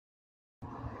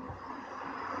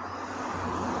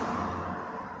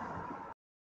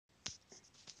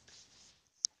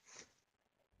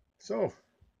So,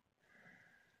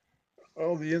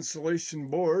 all the insulation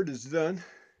board is done.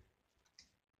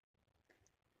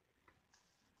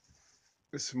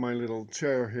 This is my little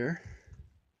chair here.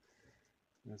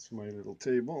 That's my little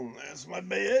table, and that's my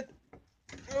bed.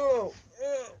 Oh,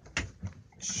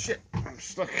 shit, I'm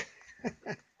stuck.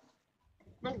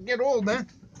 Don't get old, man.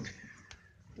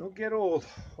 Don't get old.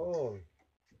 Holy.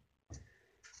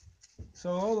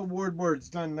 So all the board's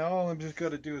done now. All I'm just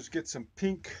got to do is get some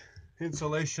pink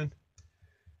insulation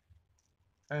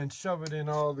and shove it in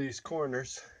all these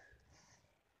corners.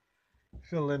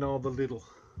 Fill in all the little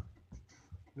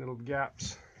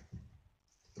gaps.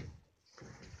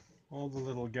 All the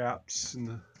little gaps in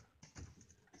the.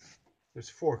 There's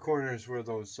 4 corners where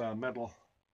those metal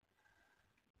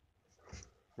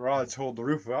rods hold the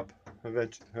roof up.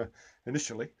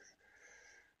 Initially.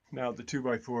 Now the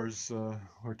 2x4s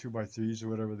or 2x3s or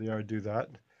whatever they are do that.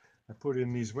 I put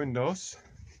in these windows,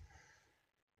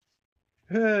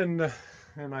 and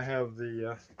I have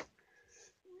the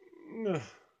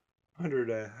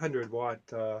 100 watt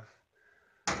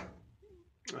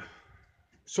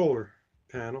solar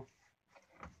panel,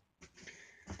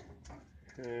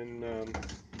 and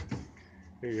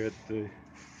you get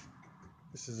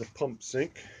this is a pump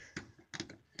sink.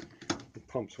 It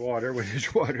pumps water when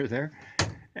there's water there,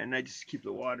 and I just keep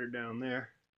the water down there,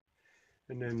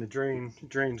 and then the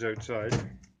drains outside,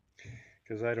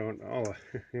 because I don't.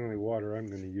 The only water I'm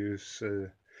going to use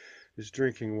is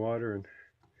drinking water, and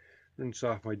rinse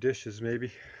off my dishes,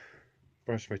 maybe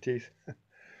brush my teeth.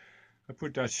 I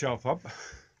put that shelf up.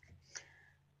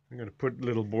 I'm going to put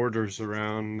little borders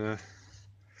around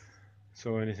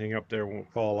so anything up there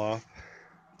won't fall off.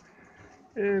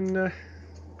 And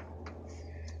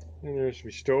there's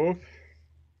my stove.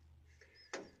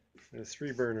 A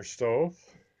 3-burner stove.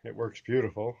 It works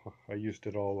beautiful. I used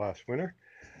it all last winter.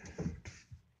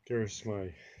 There's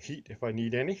my heat if I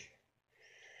need any.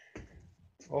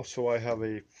 Also, I have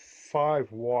a 500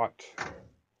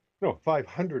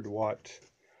 watt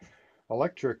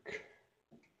electric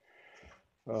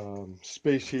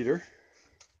space heater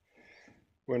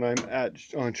when I'm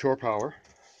on shore power,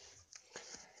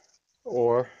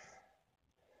 or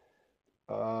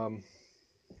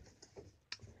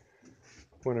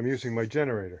when I'm using my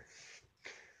generator.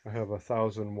 I have a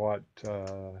 1,000 watt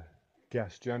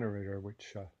gas generator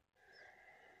which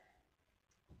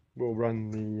will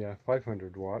run the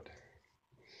 500 watt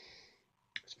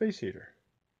space heater.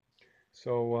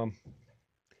 So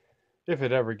if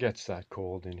it ever gets that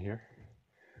cold in here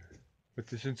with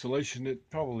this insulation, it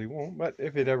probably won't, but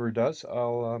if it ever does,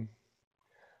 I'll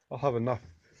have enough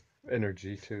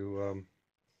energy to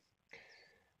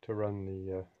run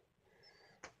the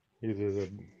either the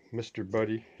Mr.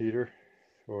 Buddy heater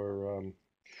or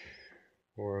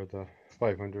the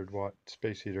 500 watt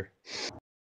space heater.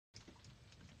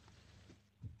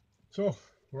 So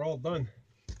we're all done.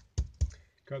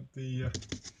 Got the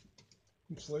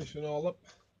insulation all up.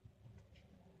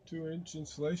 2-inch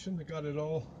insulation. I got it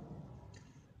all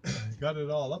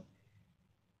up,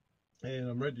 and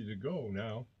I'm ready to go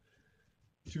now.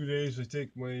 2 days I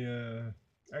take my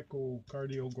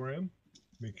echocardiogram,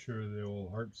 make sure the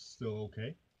old heart's still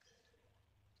okay,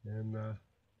 and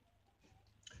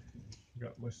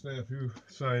got my snafu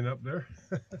sign up there.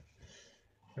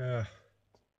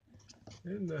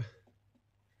 And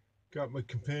got my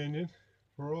companion.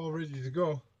 We're all ready to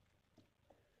go.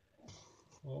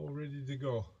 All ready to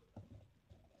go.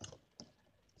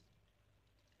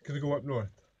 Gonna go up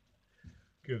north,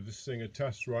 give this thing a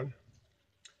test run,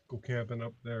 go camping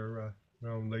up there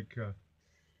around Lake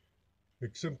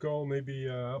Simcoe, maybe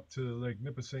up to Lake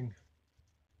Nipissing,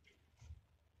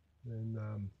 and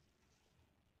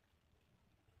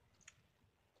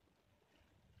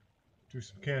do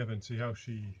some camping, see how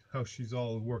she's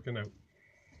all working out.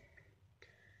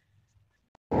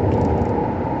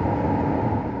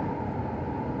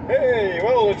 Hey,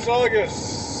 well, it's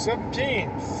August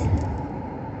 17th,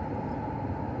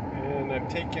 and I'm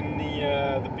taking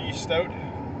the beast out.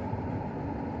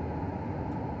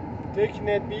 Taking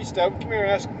that beast out. Come here,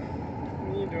 Ask.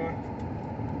 What are you doing?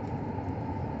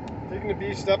 Taking the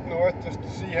beast up north just to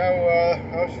see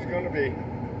how she's going to be.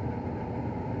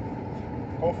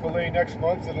 Hopefully next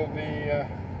month it'll be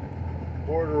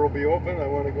border will be open. I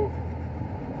want to go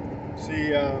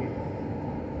see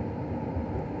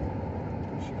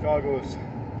Chicago's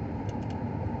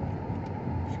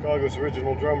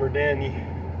original drummer Danny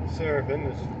Seraphin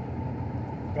has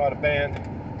got a band,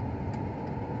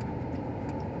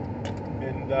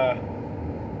 and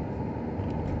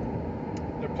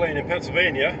they're playing in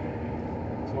Pennsylvania.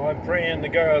 So I'm praying the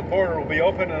border will be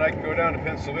open and I can go down to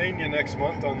Pennsylvania next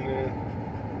month on the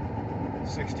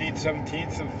 16th,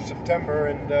 17th of September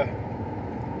and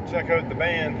check out the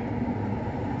band.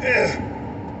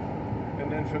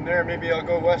 And then from there, maybe I'll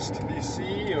go west to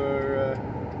BC or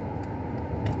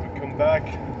I'll come back.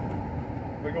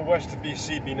 If I go west to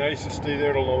BC, it'd be nice to stay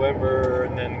there till November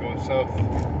and then go south.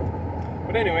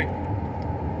 But anyway,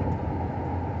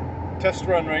 test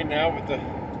run right now with the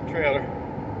trailer.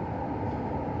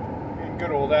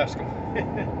 Good old ask him.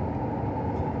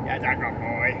 That's a good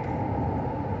boy.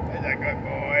 That's a good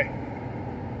boy.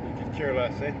 You could care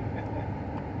less, eh?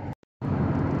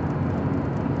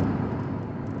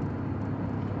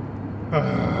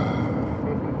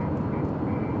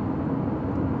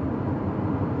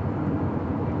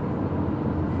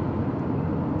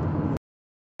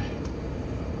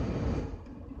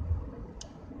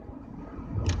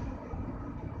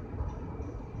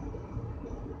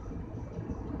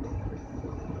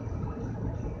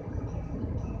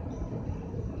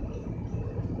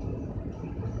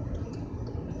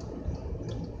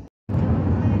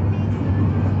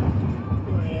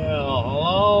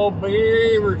 Hello,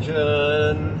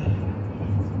 Beaverton.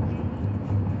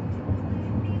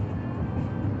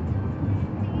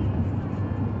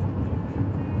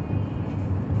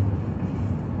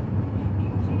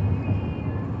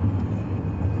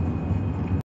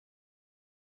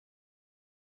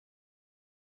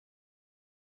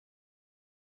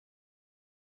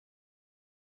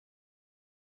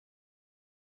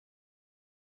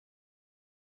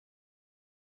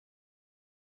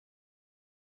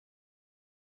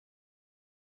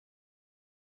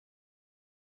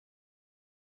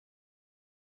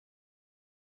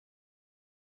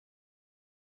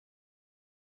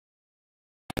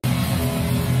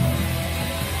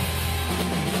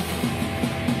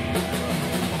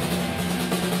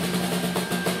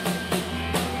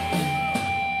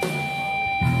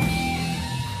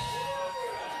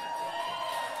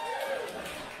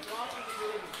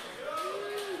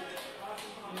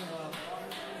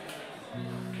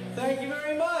 Thank you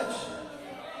very much.